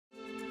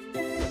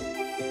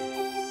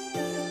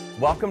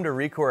Welcome to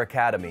Rekor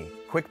Academy,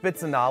 quick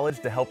bits of knowledge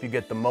to help you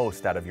get the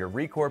most out of your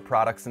Rekor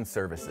products and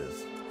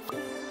services.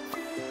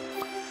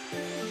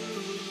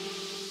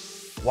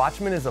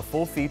 Watchman is a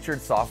full-featured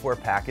software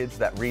package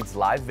that reads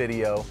live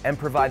video and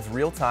provides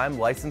real-time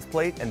license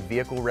plate and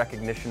vehicle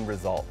recognition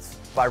results.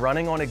 By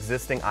running on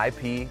existing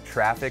IP,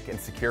 traffic, and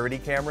security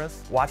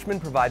cameras, Watchman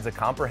provides a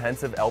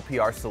comprehensive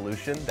LPR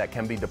solution that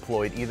can be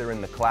deployed either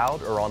in the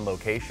cloud or on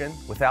location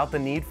without the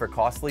need for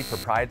costly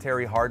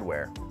proprietary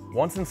hardware.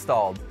 Once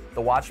installed,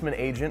 the Watchman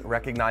agent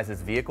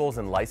recognizes vehicles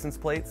and license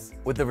plates,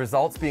 with the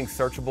results being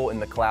searchable in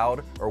the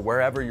cloud or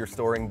wherever you're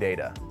storing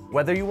data.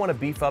 Whether you want to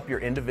beef up your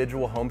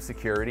individual home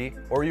security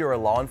or you're a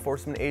law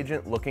enforcement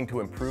agent looking to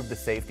improve the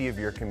safety of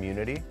your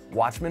community,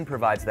 Watchman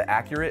provides the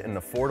accurate and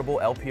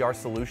affordable LPR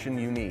solution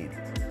you need.